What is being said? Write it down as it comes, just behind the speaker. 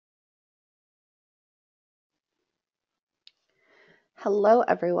Hello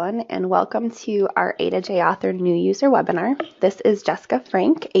everyone and welcome to our A2J Author new user webinar. This is Jessica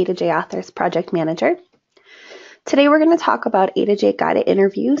Frank, A2J Author's project manager. Today we're going to talk about A2J Guided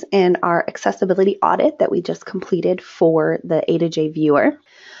Interviews and our accessibility audit that we just completed for the A2J Viewer.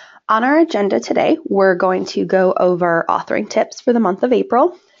 On our agenda today, we're going to go over authoring tips for the month of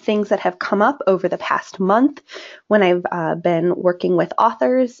April, things that have come up over the past month when I've been working with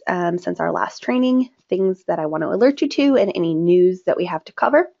authors since our last training, things that I want to alert you to, and any news that we have to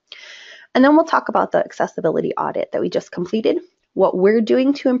cover. And then we'll talk about the accessibility audit that we just completed, what we're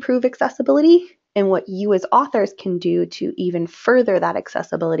doing to improve accessibility, and what you as authors can do to even further that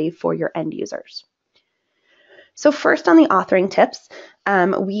accessibility for your end users. So first on the authoring tips,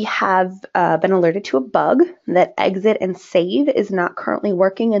 we have been alerted to a bug that exit and save is not currently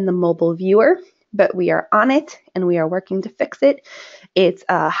working in the mobile viewer, but we are on it and we are working to fix it. It's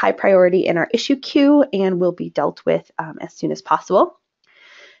a high priority in our issue queue and will be dealt with as soon as possible.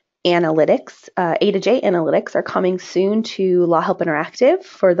 Analytics, A2J Analytics are coming soon to Law Help Interactive.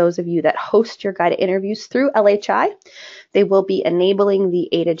 For those of you that host your guided interviews through LHI, they will be enabling the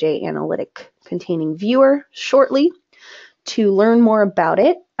A2J Analytic containing viewer shortly. To learn more about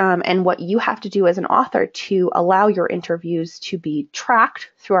it and what you have to do as an author to allow your interviews to be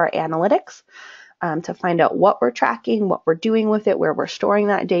tracked through our analytics, to find out what we're tracking, what we're doing with it, where we're storing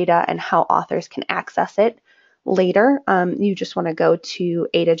that data, and how authors can access it later, you just want to go to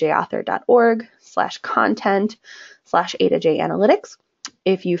a2jauthor.org/content/A2J Analytics.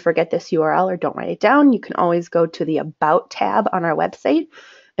 If you forget this URL or don't write it down, you can always go to the About tab on our website,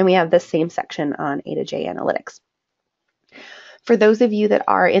 and we have the same section on A2J Analytics. For those of you that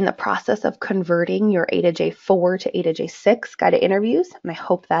are in the process of converting your A2J 4 to A2J 6 guided interviews, and I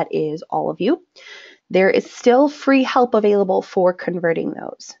hope that is all of you, there is still free help available for converting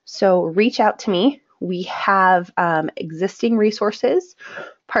those. So reach out to me. We have existing resources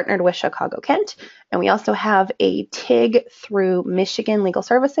partnered with Chicago Kent, and we also have a TIG through Michigan Legal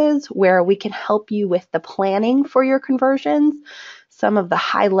Services where we can help you with the planning for your conversions, some of the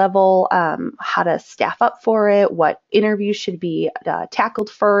high level, how to staff up for it, what interviews should be tackled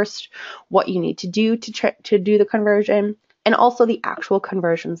first, what you need to do to do the conversion, and also the actual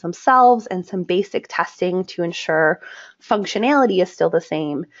conversions themselves and some basic testing to ensure functionality is still the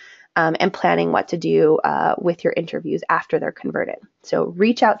same. And planning what to do with your interviews after they're converted. So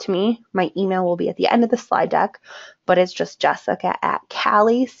reach out to me. My email will be at the end of the slide deck, but it's just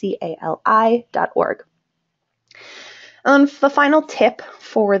jessica@cali.org. The final tip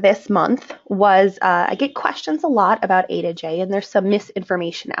for this month was I get questions a lot about A2J, and there's some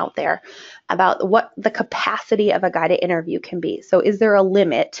misinformation out there about what the capacity of a guided interview can be. So is there a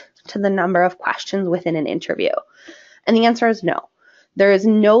limit to the number of questions within an interview? And the answer is no. There is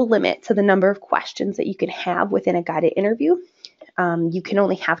no limit to the number of questions that you can have within a guided interview. You can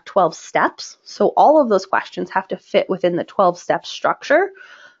only have 12 steps. So all of those questions have to fit within the 12-step structure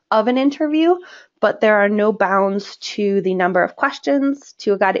of an interview, but there are no bounds to the number of questions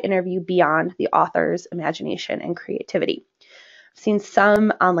to a guided interview beyond the author's imagination and creativity. I've seen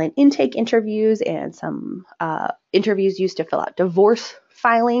some online intake interviews and some interviews used to fill out divorce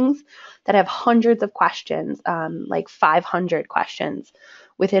filings that have hundreds of questions, like 500 questions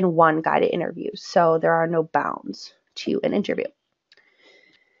within one guided interview. So there are no bounds to an interview.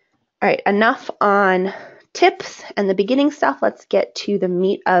 All right, enough on tips and the beginning stuff. Let's get to the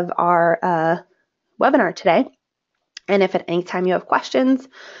meat of our webinar today. And if at any time you have questions,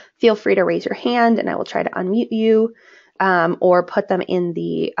 feel free to raise your hand and I will try to unmute you or put them in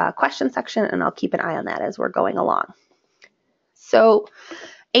the question section, and I'll keep an eye on that as we're going along. So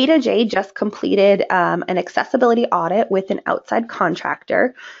A2J just completed an accessibility audit with an outside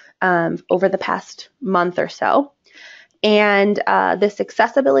contractor over the past month or so. And this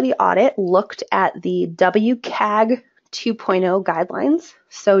accessibility audit looked at the WCAG 2.0 guidelines.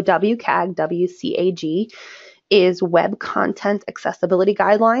 So WCAG, WCAG, is Web Content Accessibility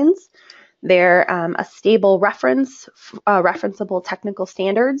Guidelines. They're a stable referenceable technical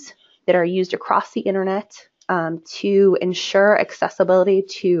standards that are used across the internet to ensure accessibility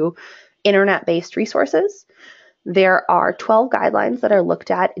to internet-based resources. There are 12 guidelines that are looked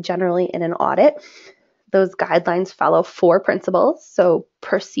at generally in an audit. Those guidelines follow 4 principles, so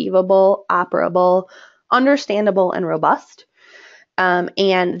perceivable, operable, understandable, and robust.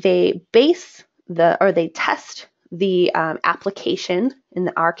 And they test the application,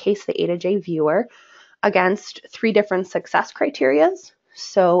 in our case, the A2J Viewer, against 3 different success criteria.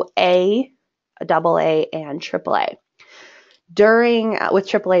 So A, AA, and AAA. With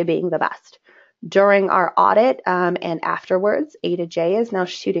AAA being the best. During our audit and afterwards, A2J is now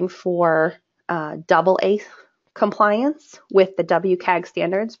shooting for AA compliance with the WCAG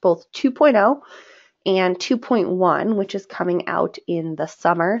standards, both 2.0 and 2.1, which is coming out in the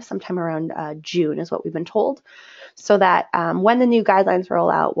summer, sometime around June is what we've been told, so that when the new guidelines roll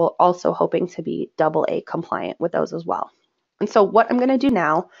out, we're also hoping to be AA compliant with those as well. And so what I'm going to do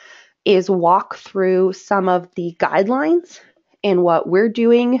now is walk through some of the guidelines and what we're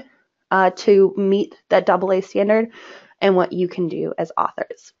doing to meet that AA standard and what you can do as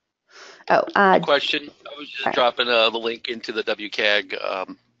authors. Question. I was just dropping the link into the WCAG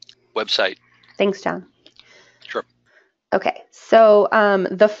website. Thanks, John. Sure. Okay, so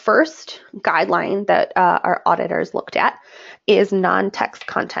the first guideline that our auditors looked at is non-text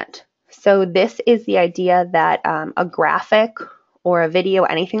content. So this is the idea that a graphic or a video,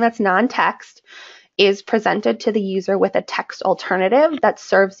 anything that's non-text, is presented to the user with a text alternative that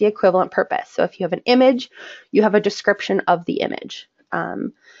serves the equivalent purpose. So if you have an image, you have a description of the image.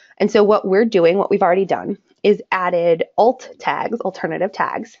 And so what we're doing, what we've already done, is added alt tags, alternative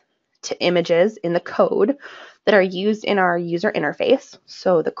tags, to images in the code that are used in our user interface.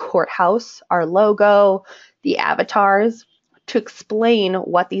 So the courthouse, our logo, the avatars, to explain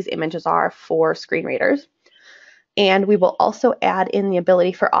what these images are for screen readers. And we will also add in the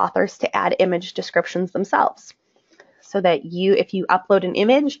ability for authors to add image descriptions themselves, so that if you upload an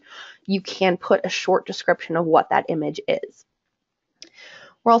image, you can put a short description of what that image is.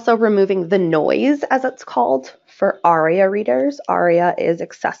 We're also removing the noise, as it's called, for ARIA readers. ARIA is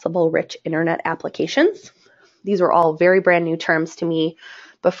Accessible Rich Internet Applications. These were all very brand new terms to me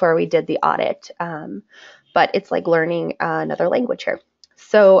before we did the audit, but it's like learning another language here.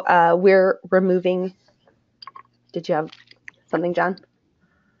 So we're removing, did you have something, John?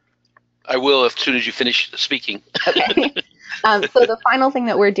 I will as soon as you finish speaking. Okay. So the final thing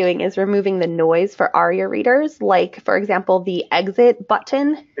that we're doing is removing the noise for ARIA readers. Like, for example, the exit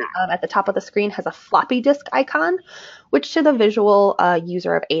button at the top of the screen has a floppy disk icon, which to the visual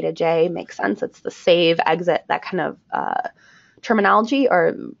user of A2J makes sense. It's the save, exit, that kind of terminology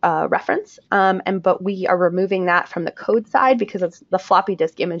or reference. But we are removing that from the code side because the floppy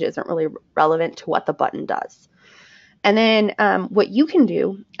disk image isn't really relevant to what the button does. And then what you can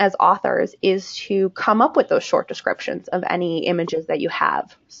do as authors is to come up with those short descriptions of any images that you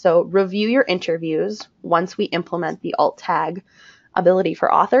have. So review your interviews once we implement the alt tag ability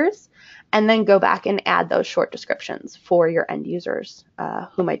for authors, and then go back and add those short descriptions for your end users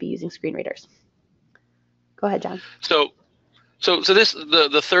who might be using screen readers. Go ahead, John. So this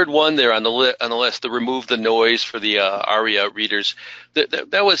the third one there on the list, the remove the noise for the ARIA readers.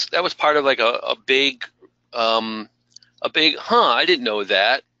 That was part of like a big I didn't know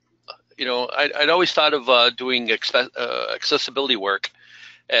that. You know, I'd always thought of doing accessibility work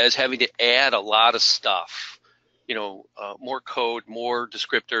as having to add a lot of stuff. You know, more code, more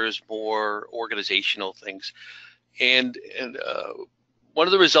descriptors, more organizational things. And one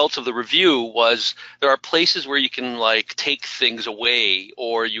of the results of the review was there are places where you can like take things away,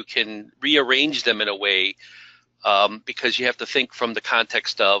 or you can rearrange them in a way because you have to think from the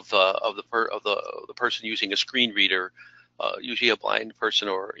context of the person using a screen reader, usually a blind person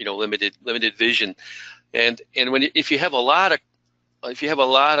or limited vision, and if you have a lot of I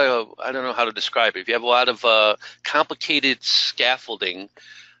don't know how to describe it. If you have a lot of complicated scaffolding,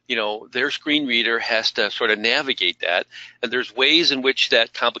 their screen reader has to sort of navigate that, and there's ways in which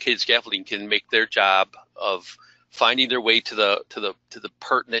that complicated scaffolding can make their job of finding their way to the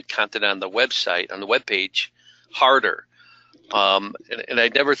pertinent content on the website, on the web page, harder. And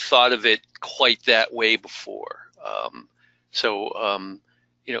I never thought of it quite that way before.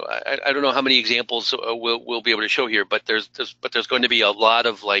 I don't know how many examples we'll be able to show here, but there's going to be a lot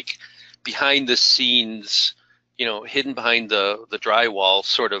of like behind the scenes, hidden behind the drywall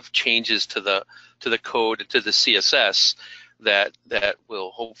sort of changes to the code, to the CSS that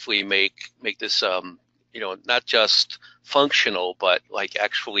will hopefully make this not just functional, but like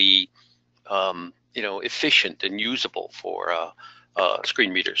actually efficient and usable for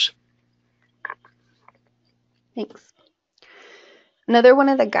screen readers. Thanks. Another one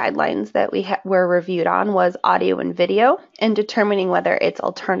of the guidelines that we were reviewed on was audio and video, and determining whether it's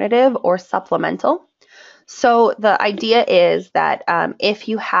alternative or supplemental. So the idea is that if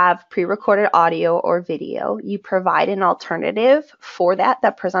you have pre-recorded audio or video, you provide an alternative for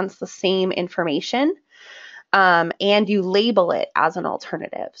that presents the same information, and you label it as an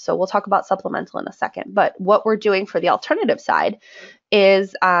alternative. So we'll talk about supplemental in a second. But what we're doing for the alternative side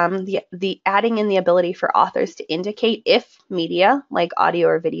is the adding in the ability for authors to indicate if media, like audio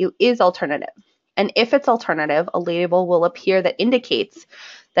or video, is alternative. And if it's alternative, a label will appear that indicates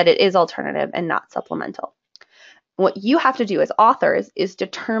that it is alternative and not supplemental. What you have to do as authors is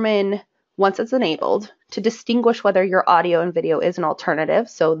determine, once it's enabled, to distinguish whether your audio and video is an alternative,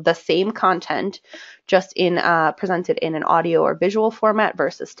 so the same content just presented in an audio or visual format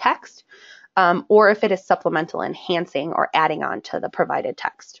versus text, or if it is supplemental, enhancing, or adding on to the provided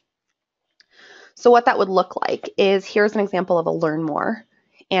text. So what that would look like is, here's an example of a learn more,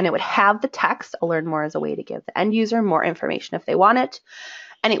 and it would have the text. A learn more is a way to give the end user more information if they want it.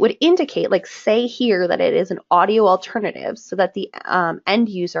 And it would indicate, like say here, that it is an audio alternative so that the end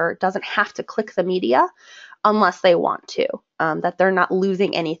user doesn't have to click the media unless they want to, that they're not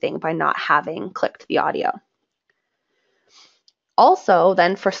losing anything by not having clicked the audio. Also,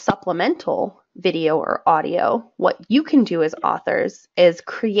 then for supplemental video or audio, what you can do as authors is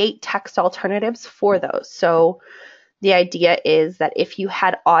create text alternatives for those. So the idea is that if you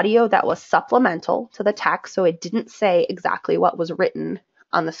had audio that was supplemental to the text, so it didn't say exactly what was written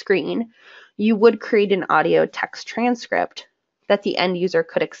on the screen, you would create an audio text transcript that the end user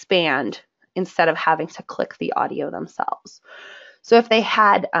could expand instead of having to click the audio themselves. So if they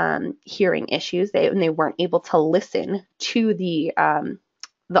had hearing issues and they weren't able to listen to the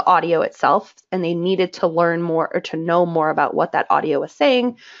audio itself, and they needed to learn more or to know more about what that audio was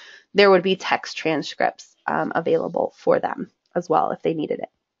saying, there would be text transcripts available for them as well if they needed it.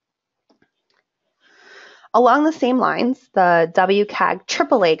 Along the same lines, the WCAG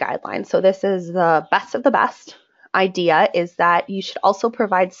AAA guidelines, so this is the best of the best idea, is that you should also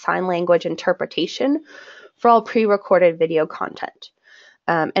provide sign language interpretation for all pre-recorded video content.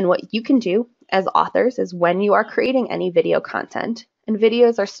 And what you can do as authors is, when you are creating any video content, and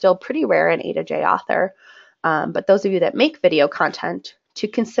videos are still pretty rare in A2J Author, but those of you that make video content, to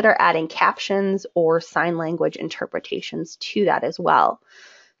consider adding captions or sign language interpretations to that as well.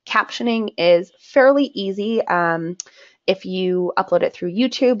 Captioning is fairly easy. If you upload it through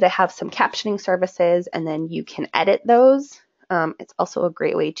YouTube, they have some captioning services, and then you can edit those. It's also a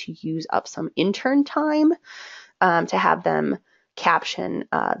great way to use up some intern time to have them caption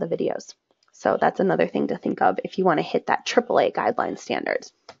the videos. So that's another thing to think of if you want to hit that AAA guideline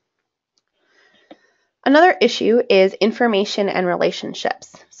standards. Another issue is information and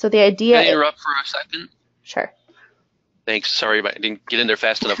relationships. So the idea Can I interrupt for a second? Sure. Thanks. Sorry, I didn't get in there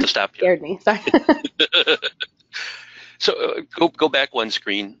fast enough to stop you. Scared me. Sorry. So go back one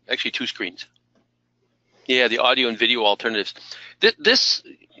screen, actually two screens. Yeah, the audio and video alternatives. This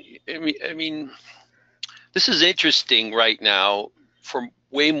is interesting right now for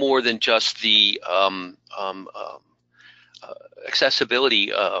way more than just the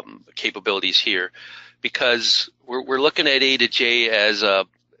accessibility capabilities here, because we're looking at A2J as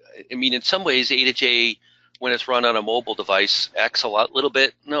in some ways A2J, when it's run on a mobile device, acts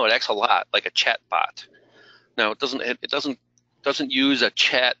it acts a lot like a chat bot. Now it doesn't use a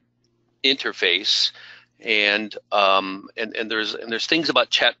chat interface, and there's things about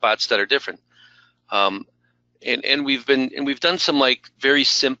chatbots that are different. And we've done some like very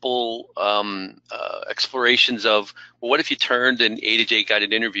simple explorations of, well, what if you turned an A2J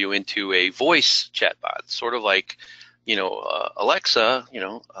guided interview into a voice chatbot, sort of like, Alexa,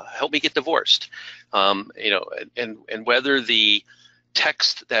 help me get divorced, and whether the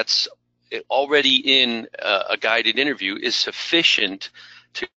text that's already in a guided interview is sufficient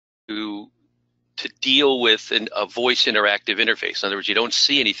to deal with a voice interactive interface. In other words, you don't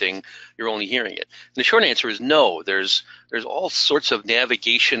see anything, you're only hearing it. And the short answer is no. There's all sorts of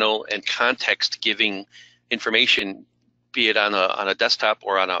navigational and context giving information, be it on a desktop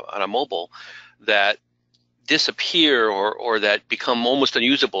or on a mobile, that disappear or that become almost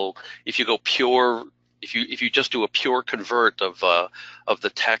unusable if you go pure, if you just do a pure convert of the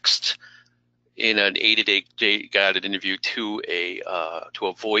text in an A2J guided interview to a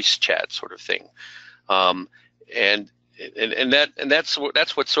voice chat sort of thing, and that's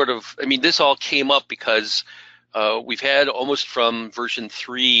what sort of, this all came up because we've had almost from version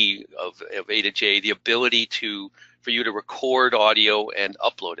 3 of A2J the ability for you to record audio and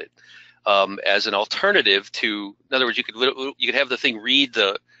upload it as an alternative to, in other words, you could have the thing read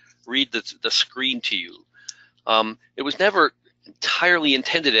the screen to you. It was never entirely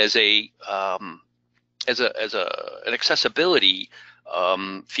intended as an accessibility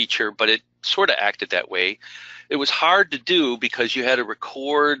feature, but it sort of acted that way. It was hard to do because you had to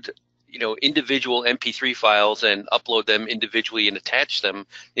record, individual MP3 files and upload them individually and attach them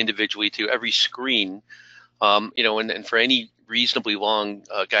individually to every screen. And for any reasonably long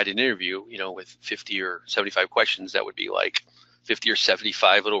guided interview, with 50 or 75 questions, that would be like 50 or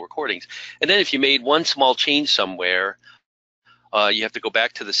 75 little recordings. And then if you made one small change somewhere, you have to go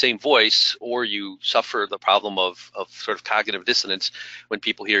back to the same voice, or you suffer the problem of sort of cognitive dissonance when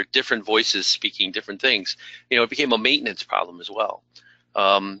people hear different voices speaking different things. It became a maintenance problem as well.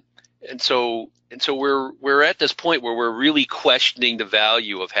 And so And so we're at this point where we're really questioning the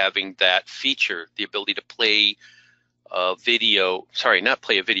value of having that feature, the ability to play a video, sorry, not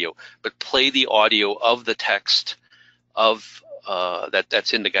play a video, but play the audio of the text of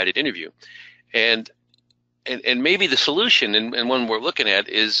that's in the guided interview. And maybe the solution, and one we're looking at,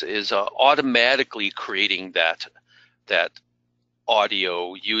 is automatically creating that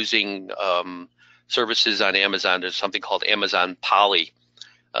audio using services on Amazon. There's something called Amazon Poly.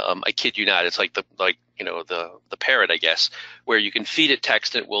 I kid you not. It's like the parrot, I guess, where you can feed it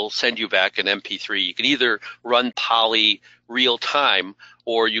text and it will send you back an MP3. You can either run Poly real time,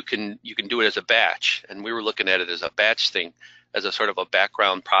 or you can do it as a batch. And we were looking at it as a batch thing, as a sort of a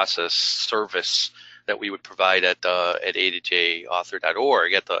background process service that we would provide at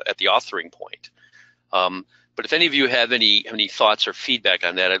A2JAuthor.org at the authoring point. But if any of you have any thoughts or feedback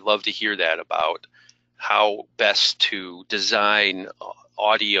on that, I'd love to hear that about how best to design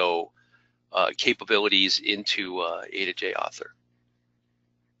audio capabilities into A2J Author.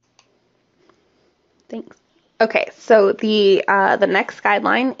 Thanks. Okay, so the next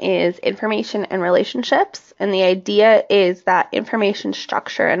guideline is information and relationships, and the idea is that information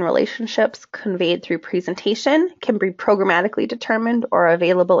structure and relationships conveyed through presentation can be programmatically determined or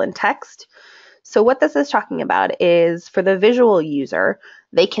available in text. So what this is talking about is, for the visual user,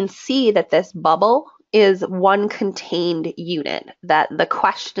 they can see that this bubble is one contained unit, that the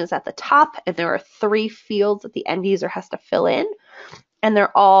question is at the top and there are 3 fields that the end user has to fill in. And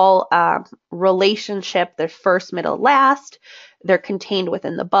they're all relationship, they're first, middle, last. They're contained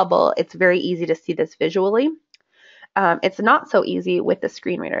within the bubble. It's very easy to see this visually. It's not so easy with the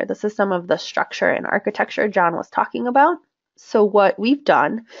screen reader. This is some of the structure and architecture John was talking about. So what we've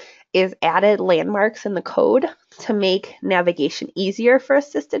done is added landmarks in the code to make navigation easier for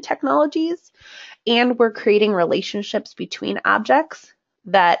assisted technologies. And we're creating relationships between objects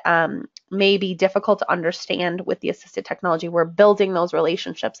that may be difficult to understand with the assisted technology. We're building those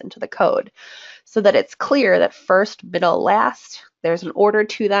relationships into the code so that it's clear that first, middle, last, there's an order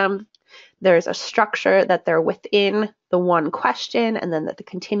to them. There's a structure that they're within the one question, and then that the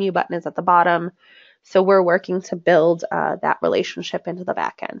continue button is at the bottom. So we're working to build that relationship into the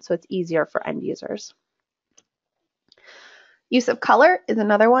back end so it's easier for end users. Use of color is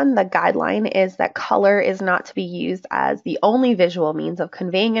another one. The guideline is that color is not to be used as the only visual means of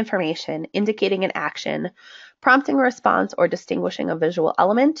conveying information, indicating an action, prompting a response, or distinguishing a visual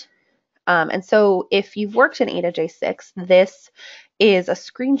element. And so if you've worked in A2J6, this is a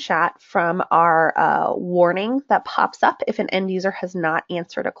screenshot from our warning that pops up if an end user has not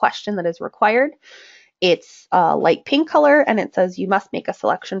answered a question that is required. It's a light pink color, and it says you must make a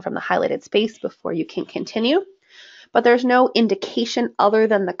selection from the highlighted space before you can continue. But there's no indication other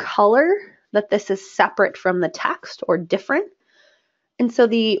than the color that this is separate from the text or different. And so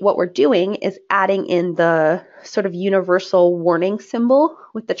what we're doing is adding in the sort of universal warning symbol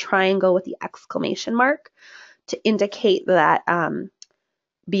with the triangle with the exclamation mark to indicate that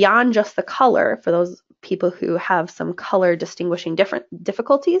beyond just the color, for those people who have some color distinguishing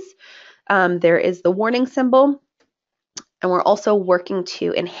difficulties, there is the warning symbol. And we're also working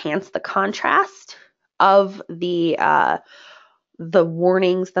to enhance the contrast of the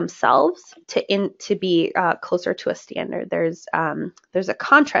warnings themselves to be closer to a standard. There's a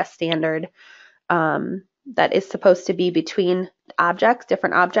contrast standard that is supposed to be between objects,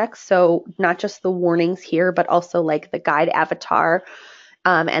 different objects. So not just the warnings here, but also like the guide avatar,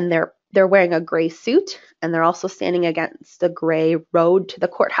 and they're wearing a gray suit, and they're also standing against the gray road to the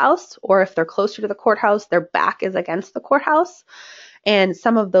courthouse, or if they're closer to the courthouse, their back is against the courthouse. And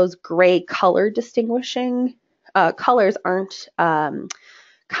some of those gray color distinguishing colors aren't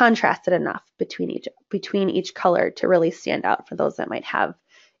contrasted enough between each color to really stand out for those that might have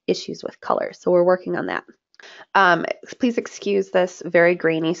issues with color. So we're working on that. Please excuse this very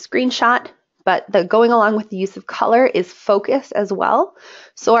grainy screenshot, but going along with the use of color is focus as well.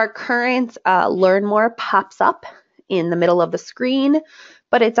 So our current Learn More pops up in the middle of the screen,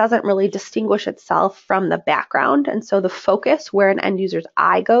 but it doesn't really distinguish itself from the background. And so the focus, where an end user's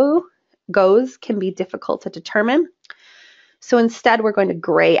eye goes, can be difficult to determine. So instead, we're going to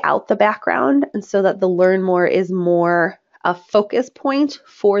gray out the background, and so that the Learn More is more a focus point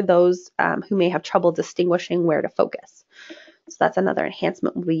for those who may have trouble distinguishing where to focus. So that's another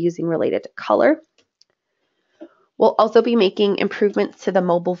enhancement we'll be using related to color. We'll also be making improvements to the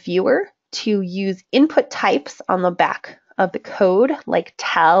mobile viewer to use input types on the back of the code, like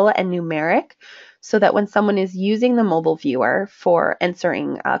tel and numeric, so that when someone is using the mobile viewer for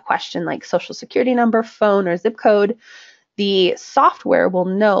answering a question like social security number, phone, or zip code, the software will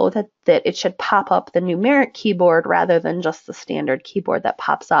know that it should pop up the numeric keyboard rather than just the standard keyboard that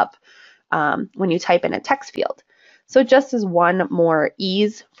pops up when you type in a text field. So just as one more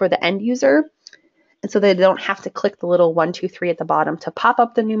ease for the end user, and so they don't have to click the little 1, 2, 3 at the bottom to pop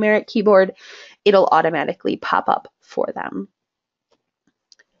up the numeric keyboard, it'll automatically pop up for them.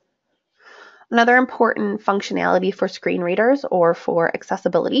 Another important functionality for screen readers or for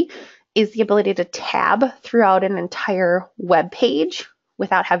accessibility is the ability to tab throughout an entire web page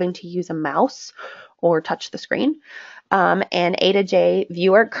without having to use a mouse or touch the screen. And A2J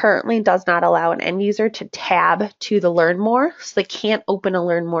Viewer currently does not allow an end user to tab to the Learn More, so they can't open a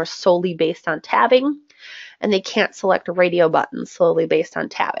Learn More solely based on tabbing, and they can't select a radio button solely based on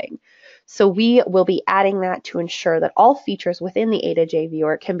tabbing. So we will be adding that to ensure that all features within the A2J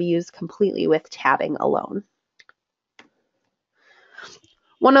Viewer can be used completely with tabbing alone.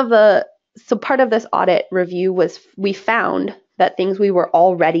 So part of this audit review was we found that things we were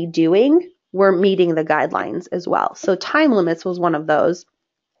already doing were meeting the guidelines as well. So time limits was one of those.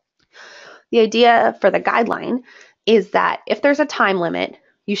 The idea for the guideline is that if there's a time limit,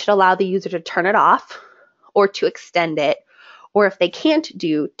 you should allow the user to turn it off or to extend it, or if they can't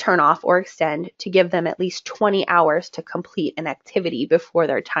do turn off or extend, to give them at least 20 hours to complete an activity before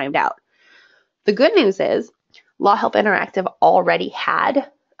they're timed out. The good news is Law Help Interactive already had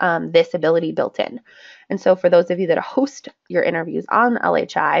this ability built in. And so for those of you that host your interviews on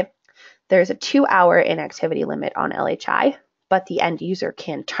LHI, there's a 2-hour inactivity limit on LHI, but the end user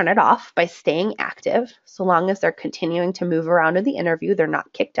can turn it off by staying active. So long as they're continuing to move around in the interview, they're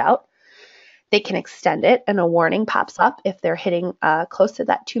not kicked out. They can extend it, and a warning pops up if they're hitting close to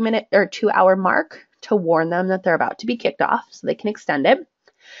that 2-minute or 2-hour mark to warn them that they're about to be kicked off, so they can extend it.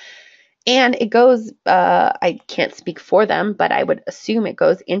 And it goes, I can't speak for them, but I would assume it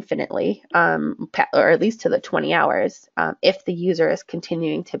goes infinitely, or at least to the 20 hours, if the user is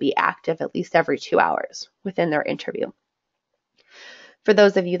continuing to be active at least every 2 hours within their interview. For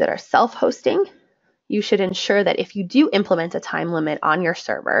those of you that are self-hosting, you should ensure that if you do implement a time limit on your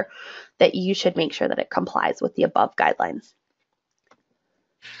server, that you should make sure that it complies with the above guidelines.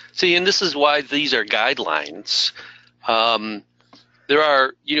 See, and this is why these are guidelines. There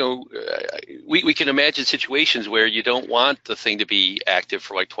are, we can imagine situations where you don't want the thing to be active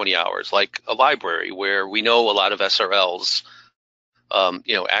for like 20 hours, like a library where we know a lot of SRLs,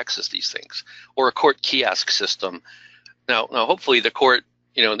 access these things, or a court kiosk system. Now, hopefully the court,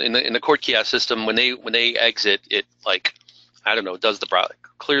 in the court kiosk system, when they exit, it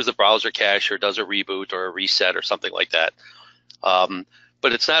clears the browser cache or does a reboot or a reset or something like that.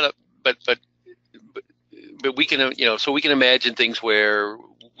 But it's not but we can, so we can imagine things where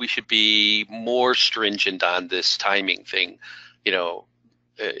we should be more stringent on this timing thing.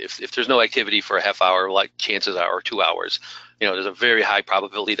 If there's no activity for a half hour, like chances are, or 2 hours, there's a very high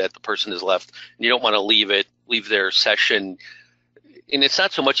probability that the person is left, and you don't want to leave their session. And it's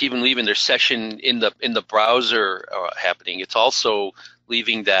not so much even leaving their session in the browser happening. It's also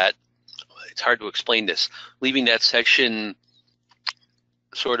leaving that. It's hard to explain this. Leaving that section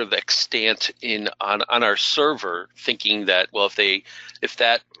sort of extant on our server, thinking that, well, if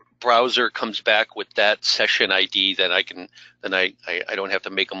that browser comes back with that session ID, then I don't have to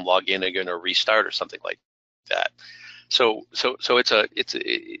make them log in again or restart or something like that. So it's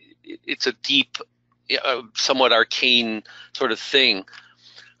a deep, somewhat arcane sort of thing.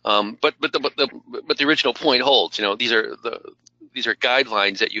 But the original point holds. These are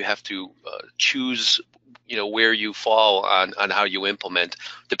guidelines that you have to choose. Where you fall on how you implement,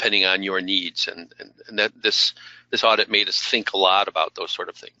 depending on your needs, and that this audit made us think a lot about those sort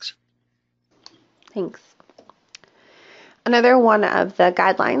of things. Thanks. Another one of the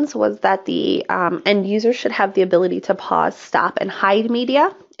guidelines was that the end user should have the ability to pause, stop, and hide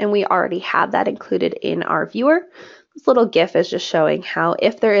media, and we already have that included in our viewer. This little GIF is just showing how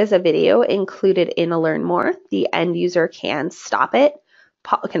if there is a video included in a Learn More, the end user can stop it,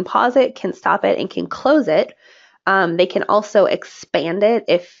 can pause it, can stop it, and can close it. They can also expand it.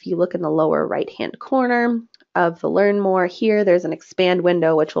 If you look in the lower right-hand corner of the Learn More here, there's an expand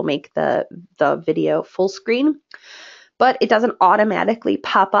window which will make the video full screen. But it doesn't automatically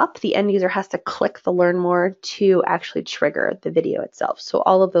pop up. The end user has to click the Learn More to actually trigger the video itself. So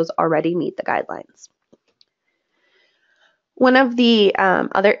all of those already meet the guidelines. One of the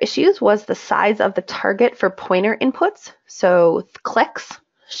other issues was the size of the target for pointer inputs. So clicks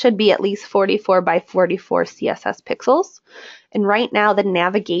should be at least 44 by 44 CSS pixels. And right now the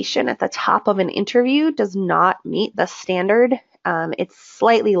navigation at the top of an interview does not meet the standard. It's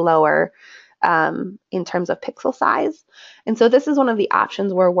slightly lower in terms of pixel size. And so this is one of the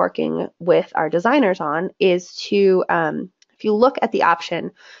options we're working with our designers on, is to if you look at the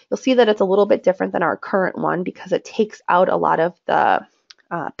option, you'll see that it's a little bit different than our current one because it takes out a lot of the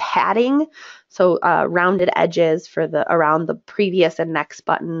padding, so rounded edges for around the previous and next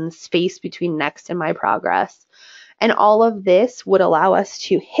buttons, space between next and my progress. And all of this would allow us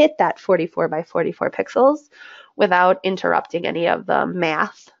to hit that 44 by 44 pixels without interrupting any of the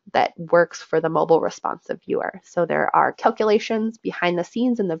math that works for the mobile responsive viewer. So there are calculations behind the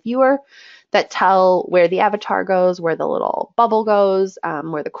scenes in the viewer that tell where the avatar goes, where the little bubble goes,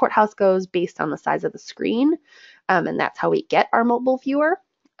 where the courthouse goes based on the size of the screen. And that's how we get our mobile viewer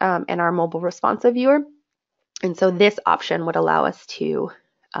and our mobile responsive viewer. And so this option would allow us to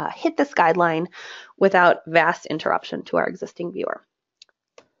hit this guideline without vast interruption to our existing viewer.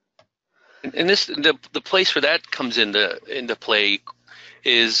 And this, the place where that comes into play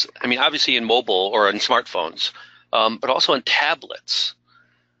is, I mean, obviously in mobile or on smartphones, but also on tablets,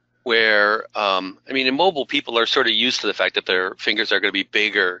 where, I mean, in mobile, people are sort of used to the fact that their fingers are going to be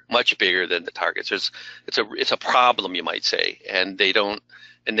bigger, much bigger than the targets. It's a problem, you might say, and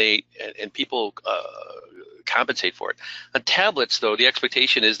people compensate for it. On tablets, though, the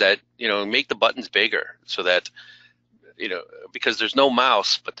expectation is that, make the buttons bigger so that, because there's no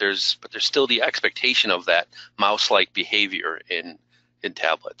mouse, but there's still the expectation of that mouse-like behavior in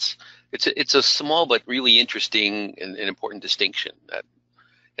tablets. It's a small but really interesting and important distinction that,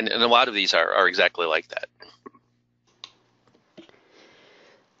 and a lot of these are exactly like that.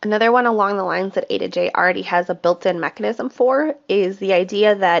 Another one along the lines that A2J already has a built-in mechanism for is the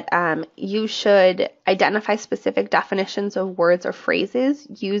idea that you should identify specific definitions of words or phrases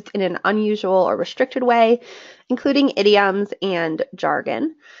used in an unusual or restricted way, including idioms and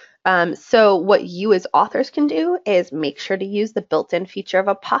jargon. So what you as authors can do is make sure to use the built-in feature of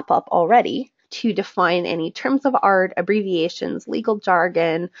a pop-up already to define any terms of art, abbreviations, legal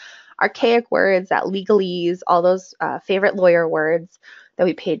jargon, archaic words, that legalese, all those favorite lawyer words that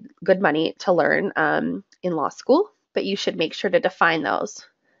we paid good money to learn in law school, but you should make sure to define those.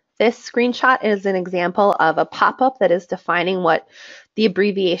 This screenshot is an example of a pop-up that is defining what the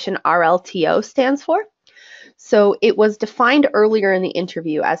abbreviation RLTO stands for. So it was defined earlier in the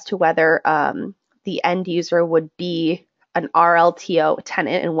interview as to whether the end user would be an RLTO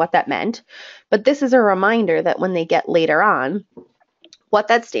tenant and what that meant. But this is a reminder that when they get later on, what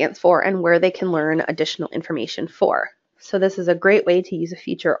that stands for and where they can learn additional information for. So this is a great way to use a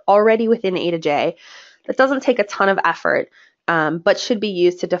feature already within A2J that doesn't take a ton of effort, but should be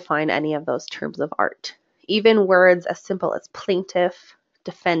used to define any of those terms of art. Even words as simple as plaintiff,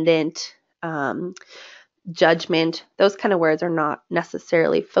 defendant, judgment, those kind of words are not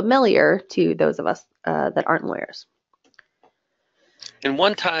necessarily familiar to those of us that aren't lawyers. And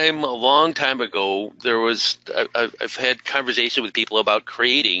one time, a long time ago, I've had conversations with people about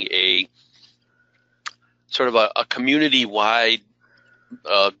creating a sort of a community-wide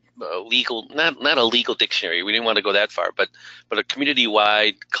legal, not a legal dictionary. We didn't want to go that far, but a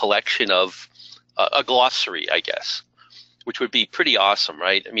community-wide collection of a glossary, I guess, which would be pretty awesome,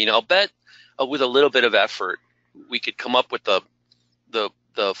 right? I mean, I'll bet with a little bit of effort, we could come up with the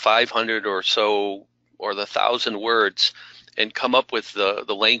 500 or so or the 1,000 words and come up with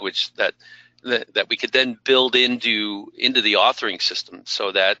the language that we could then build into the authoring system,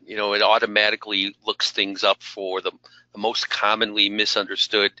 so that it automatically looks things up for the most commonly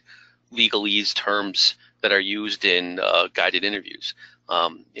misunderstood legalese terms that are used in guided interviews.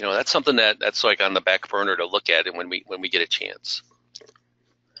 That's something that's like on the back burner to look at, and when we get a chance.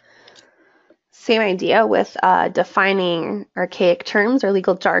 Same idea with defining archaic terms or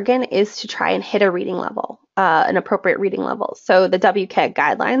legal jargon is to try and hit a reading level, an appropriate reading level. So the WCAG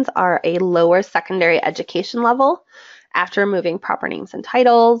guidelines are a lower secondary education level. After removing proper names and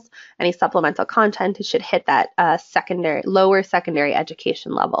titles, any supplemental content, it should hit that lower secondary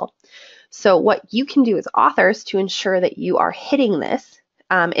education level. So what you can do as authors to ensure that you are hitting this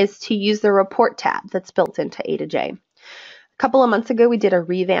is to use the report tab that's built into A2J. A couple of months ago, we did a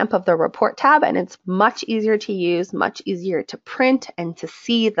revamp of the report tab, and it's much easier to use, much easier to print and to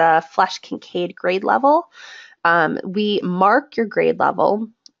see the Flesch Kincaid grade level. We mark your grade level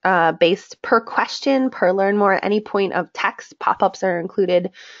based per question, per learn more. At any point of text, pop-ups are included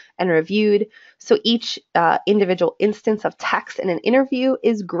and reviewed. So each individual instance of text in an interview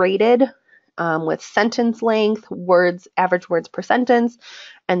is graded with sentence length, average words per sentence,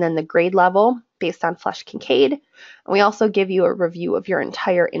 and then the grade level based on Flesch Kincaid. And we also give you a review of your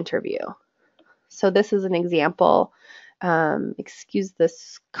entire interview. So this is an example. Excuse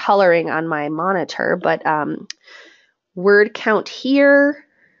this coloring on my monitor, but word count here,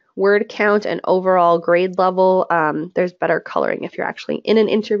 word count and overall grade level. There's better coloring if you're actually in an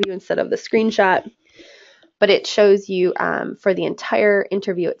interview instead of the screenshot. But it shows you for the entire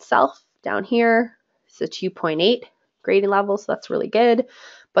interview itself down here, so 2.8. grading level, so that's really good.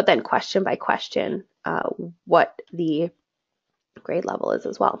 But then question by question, what the grade level is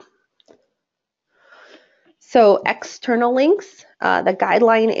as well. So external links, the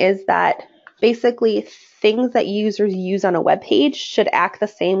guideline is that basically things that users use on a web page should act the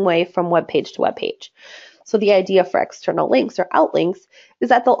same way from web page to web page. So the idea for external links or outlinks is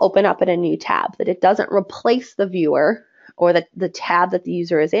that they'll open up in a new tab, that it doesn't replace the viewer or the tab that the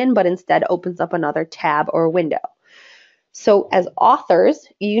user is in, but instead opens up another tab or window. So as authors,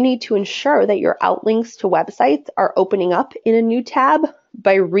 you need to ensure that your outlinks to websites are opening up in a new tab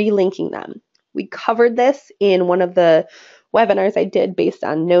by relinking them. We covered this in one of the webinars I did based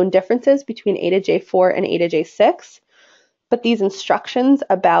on known differences between A2J4 and A2J6. But these instructions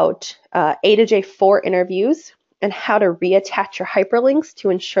about A2J4 interviews and how to reattach your hyperlinks to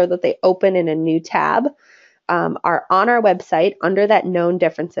ensure that they open in a new tab are on our website under that known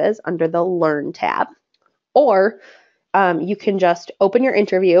differences under the Learn tab. Or you can just open your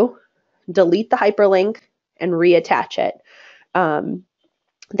interview, delete the hyperlink, and reattach it.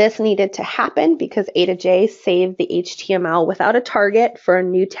 This needed to happen because A2J saved the HTML without a target for a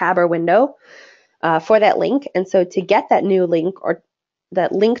new tab or window for that link. And so to get that new link or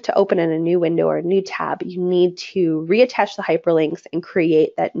that link to open in a new window or a new tab, you need to reattach the hyperlinks and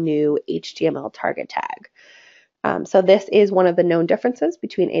create that new HTML target tag. So this is one of the known differences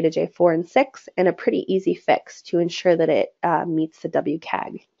between A2J4 and 6 and a pretty easy fix to ensure that it meets the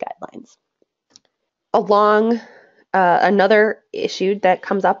WCAG guidelines. Another issue that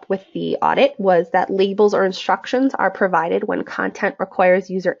comes up with the audit was that labels or instructions are provided when content requires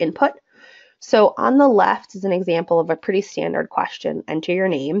user input. So on the left is an example of a pretty standard question, enter your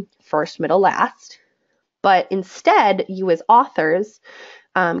name, first, middle, last. But instead, you as authors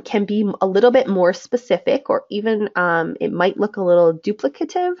can be a little bit more specific, or even it might look a little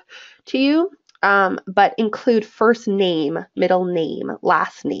duplicative to you, but include first name, middle name,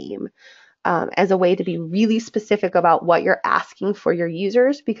 last name as a way to be really specific about what you're asking for your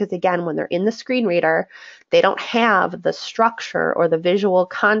users, because again, when they're in the screen reader, they don't have the structure or the visual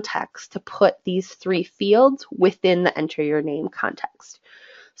context to put these three fields within the enter your name context.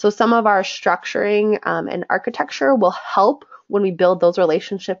 So some of our structuring and architecture will help when we build those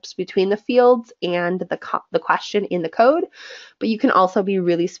relationships between the fields and the question in the code, but you can also be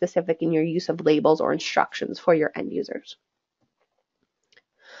really specific in your use of labels or instructions for your end users.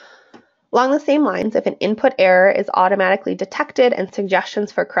 Along the same lines, if an input error is automatically detected and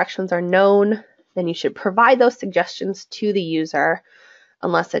suggestions for corrections are known, then you should provide those suggestions to the user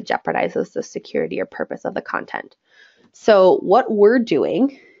unless it jeopardizes the security or purpose of the content. So what we're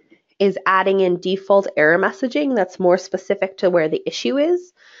doing is adding in default error messaging that's more specific to where the issue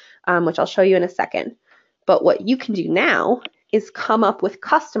is, which I'll show you in a second. But what you can do now is come up with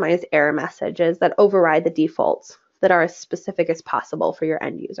customized error messages that override the defaults that are as specific as possible for your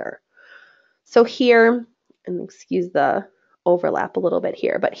end user. So here, and excuse the overlap a little bit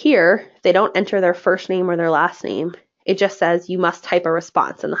here, but here, if they don't enter their first name or their last name, it just says you must type a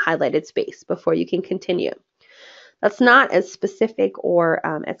response in the highlighted space before you can continue. That's not as specific or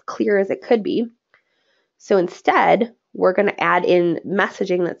as clear as it could be. So instead, we're going to add in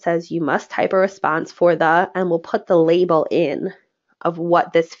messaging that says you must type a response for the, and we'll put the label in of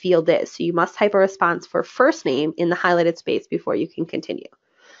what this field is. So you must type a response for first name in the highlighted space before you can continue.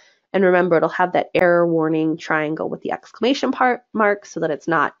 And remember, it'll have that error warning triangle with the exclamation mark so that it's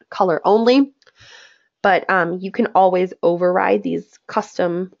not color only. But you can always override these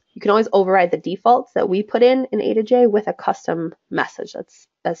custom, you can always override the defaults that we put in A2J with a custom message that's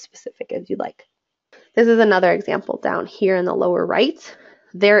as specific as you'd like. This is another example down here in the lower right.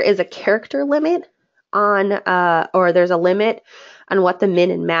 There is a character limit on, or there's a limit on what the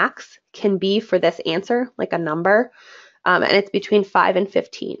min and max can be for this answer, like a number. And it's between 5 and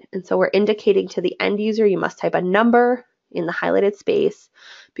 15. And so we're indicating to the end user, you must type a number in the highlighted space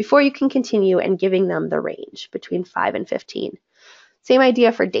before you can continue, and giving them the range between 5 and 15. Same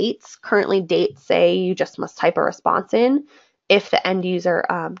idea for dates. Currently dates say you just must type a response in if the end user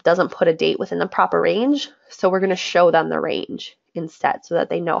doesn't put a date within the proper range. So we're going to show them the range instead so that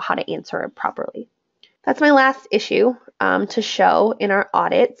they know how to answer it properly. That's my last issue to show in our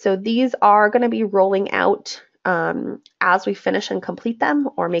audit. So these are going to be rolling out as we finish and complete them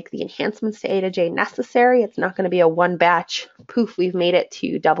or make the enhancements to A2J necessary. It's not going to be a one batch, poof, we've made it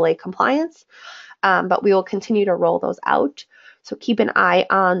to AA compliance, but we will continue to roll those out. So keep an eye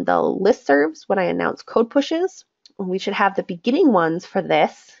on the listservs when I announce code pushes. We should have the beginning ones for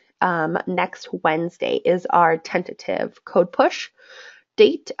this. Next Wednesday is our tentative code push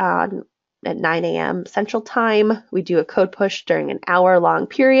date at 9 a.m. Central Time. We do a code push during an hour-long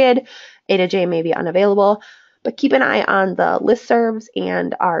period. A2J may be unavailable, But keep an eye on the listservs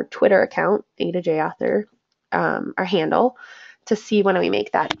and our Twitter account, A2J Author, our handle, to see when we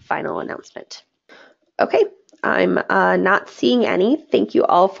make that final announcement. Okay, I'm not seeing any. Thank you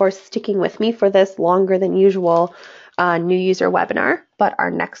all for sticking with me for this longer than usual new user webinar, but our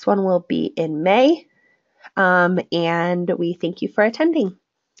next one will be in May, and we thank you for attending.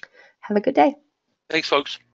 Have a good day. Thanks, folks.